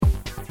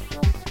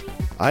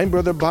I'm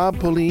Brother Bob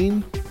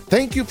Pauline.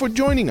 Thank you for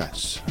joining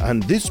us on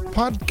this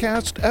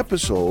podcast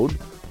episode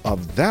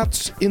of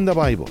That's in the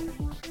Bible.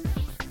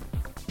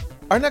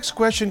 Our next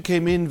question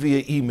came in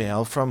via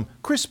email from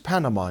Chris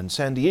Panama in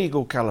San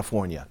Diego,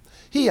 California.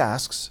 He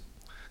asks,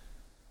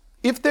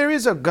 if there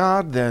is a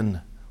God,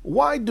 then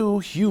why do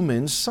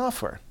humans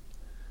suffer?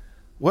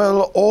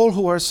 Well, all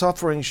who are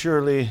suffering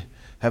surely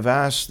have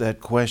asked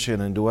that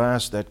question and do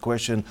ask that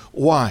question,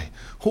 why?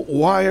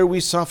 Why are we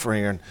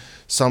suffering? And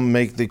some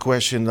make the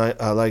question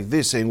like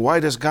this, saying, why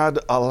does God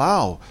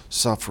allow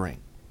suffering?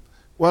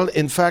 Well,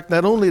 in fact,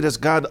 not only does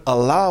God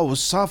allow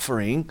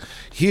suffering,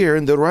 here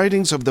in the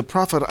writings of the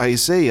prophet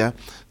Isaiah,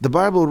 the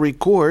Bible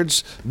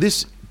records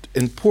this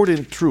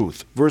important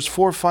truth. Verse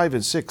 4, 5,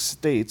 and 6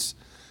 states,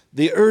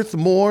 the earth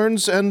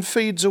mourns and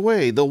fades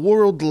away. The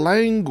world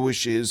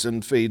languishes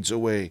and fades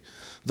away.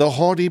 The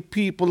haughty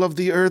people of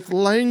the earth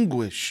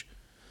languish.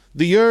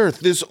 The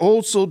earth is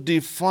also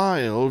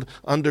defiled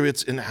under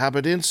its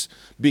inhabitants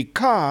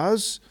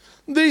because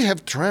they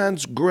have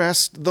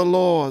transgressed the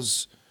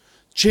laws,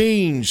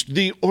 changed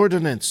the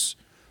ordinance,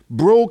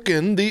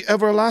 broken the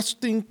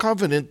everlasting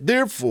covenant.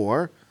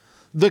 Therefore,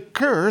 the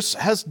curse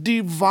has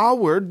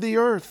devoured the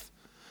earth,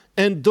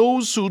 and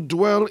those who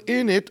dwell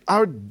in it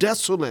are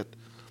desolate.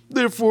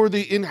 Therefore,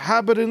 the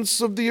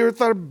inhabitants of the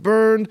earth are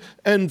burned,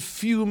 and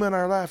few men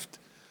are left.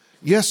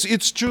 Yes,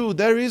 it's true.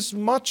 There is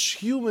much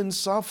human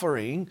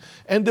suffering,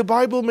 and the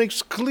Bible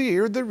makes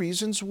clear the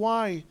reasons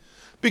why.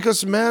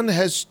 Because man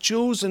has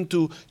chosen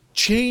to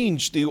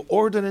change the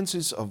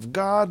ordinances of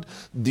God,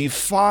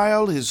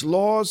 defile His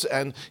laws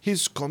and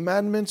His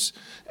commandments,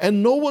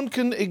 and no one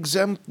can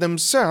exempt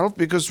themselves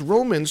because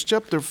Romans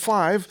chapter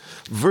 5,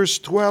 verse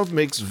 12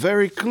 makes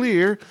very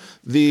clear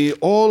the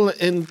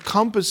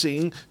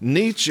all-encompassing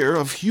nature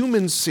of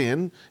human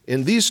sin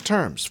in these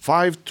terms.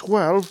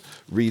 5:12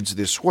 reads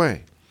this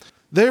way.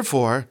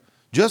 Therefore,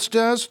 just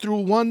as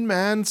through one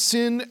man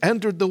sin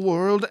entered the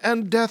world,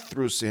 and death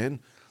through sin,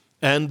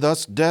 and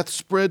thus death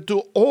spread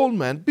to all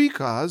men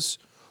because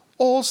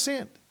all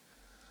sinned.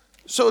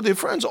 So, dear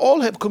friends,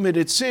 all have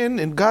committed sin,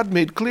 and God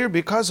made clear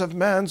because of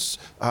man's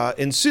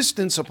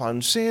insistence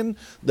upon sin,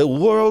 the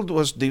world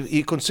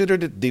He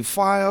considered it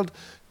defiled,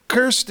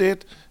 cursed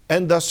it,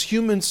 and thus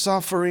human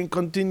suffering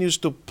continues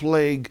to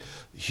plague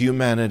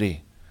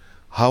humanity.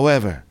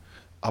 However,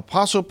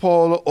 Apostle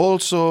Paul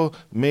also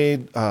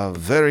made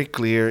very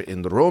clear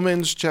in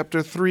Romans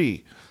chapter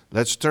 3.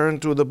 Let's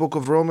turn to the book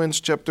of Romans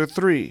chapter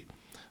 3,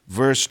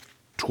 verse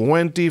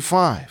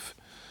 25.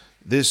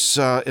 This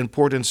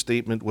important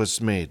statement was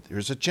made.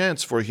 There's a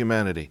chance for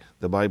humanity,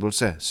 the Bible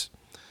says.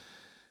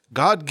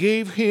 God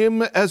gave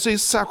Him as a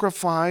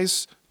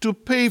sacrifice to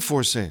pay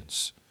for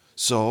sins.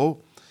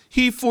 So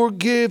He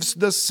forgives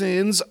the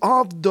sins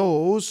of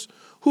those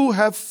who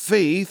have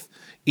faith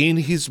in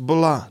His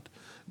blood.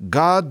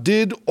 God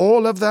did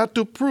all of that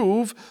to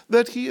prove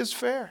that He is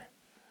fair.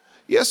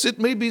 Yes, it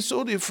may be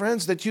so, dear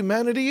friends, that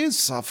humanity is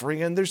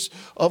suffering and there's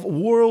a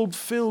world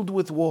filled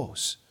with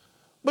woes.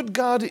 But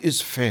God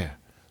is fair.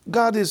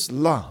 God is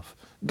love.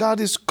 God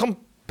is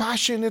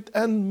compassionate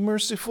and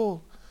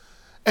merciful.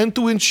 And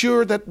to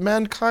ensure that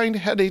mankind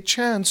had a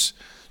chance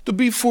to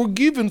be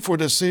forgiven for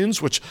the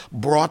sins which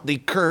brought the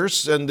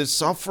curse and the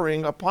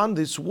suffering upon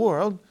this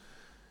world,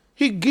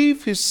 He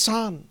gave His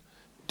Son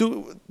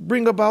to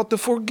bring about the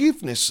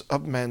forgiveness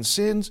of man's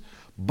sins,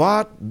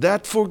 but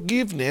that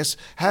forgiveness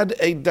had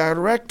a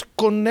direct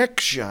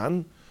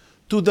connection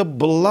to the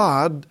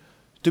blood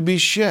to be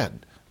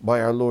shed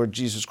by our Lord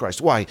Jesus Christ.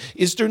 Why?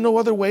 Is there no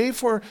other way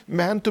for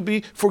man to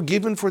be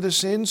forgiven for the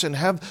sins and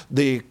have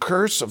the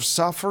curse of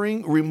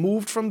suffering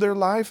removed from their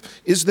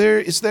life? Is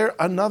there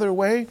another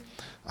way?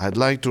 I'd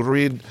like to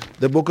read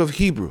the book of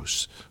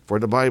Hebrews for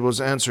the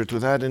Bible's answer to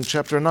that in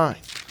chapter 9.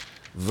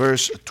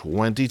 Verse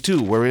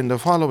 22, wherein the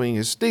following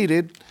is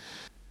stated,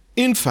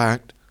 in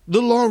fact,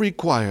 the law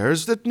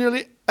requires that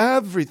nearly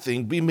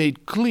everything be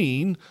made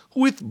clean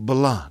with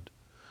blood.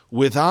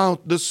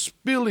 Without the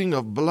spilling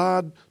of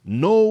blood,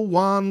 no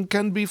one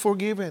can be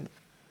forgiven.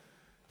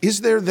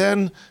 Is there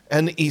then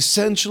an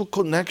essential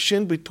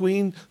connection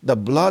between the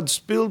blood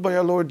spilled by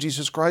our Lord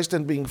Jesus Christ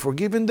and being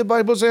forgiven? The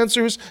Bible's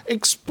answer is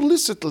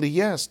explicitly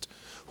yes.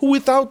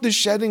 Without the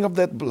shedding of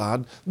that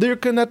blood, there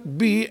cannot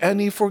be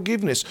any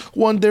forgiveness.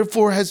 One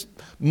therefore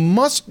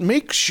must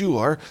make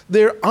sure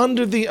they're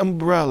under the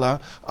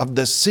umbrella of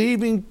the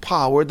saving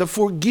power, the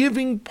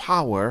forgiving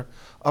power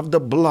of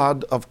the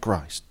blood of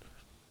Christ.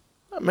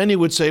 Many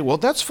would say, well,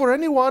 that's for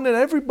anyone and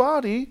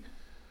everybody.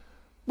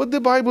 But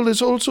the Bible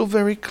is also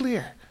very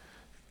clear.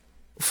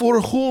 For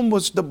whom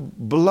was the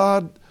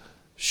blood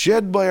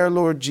shed by our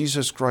Lord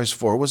Jesus Christ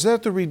for? Was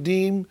that to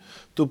redeem,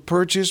 to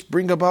purchase,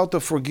 bring about the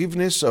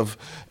forgiveness of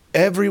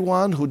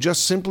everyone who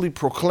just simply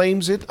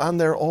proclaims it on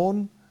their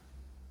own?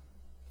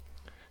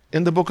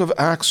 In the book of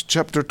Acts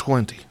chapter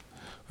 20,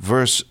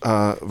 verse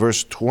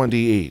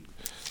 28,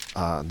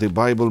 the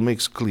Bible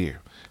makes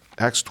clear.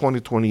 Acts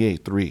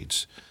 20:28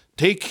 reads,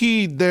 "Take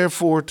heed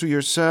therefore to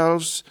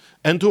yourselves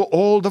and to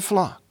all the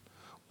flock,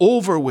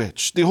 over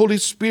which the Holy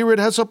Spirit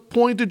has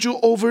appointed you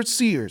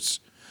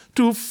overseers,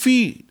 to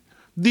feed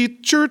the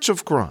church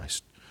of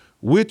Christ,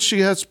 which he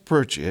has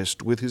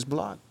purchased with his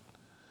blood.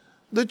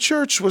 The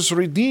church was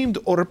redeemed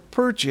or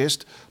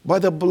purchased by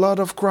the blood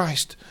of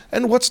Christ.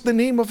 And what's the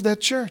name of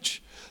that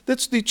church?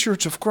 That's the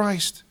Church of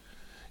Christ.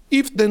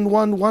 If then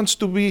one wants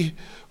to be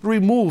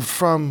removed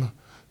from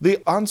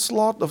the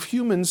onslaught of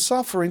human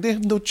suffering, they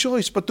have no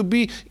choice but to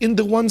be in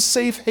the one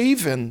safe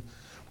haven,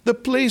 the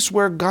place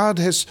where God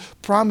has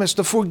promised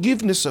the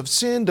forgiveness of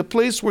sin, the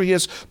place where he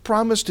has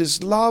promised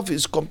his love,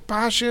 his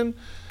compassion,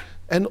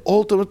 and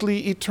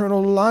ultimately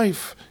eternal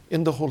life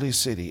in the holy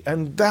city.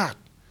 And that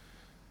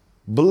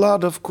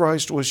blood of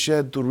Christ was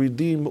shed to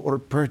redeem or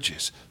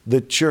purchase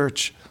the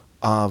church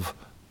of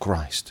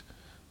Christ.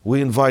 We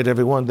invite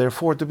everyone,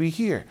 therefore, to be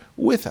here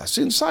with us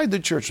inside the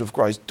church of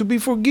Christ, to be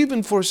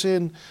forgiven for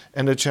sin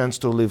and a chance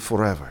to live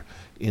forever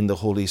in the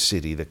holy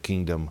city, the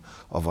kingdom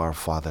of our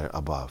Father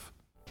above.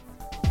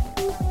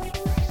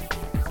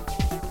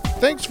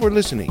 Thanks for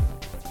listening.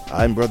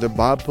 I'm Brother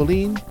Bob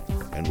Pauline,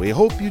 and we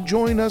hope you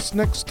join us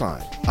next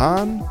time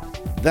on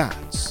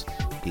That's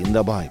in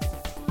the Bible.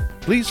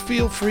 Please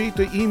feel free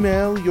to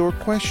email your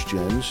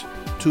questions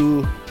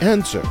to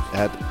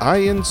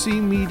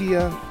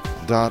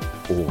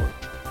answer@incmedia.org.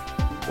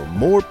 For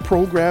more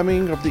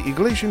programming of the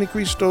Iglesia Ni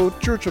Cristo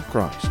Church of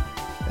Christ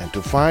and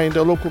to find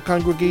a local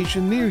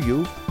congregation near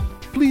you,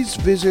 please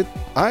visit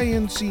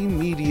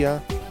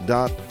incmedia.org.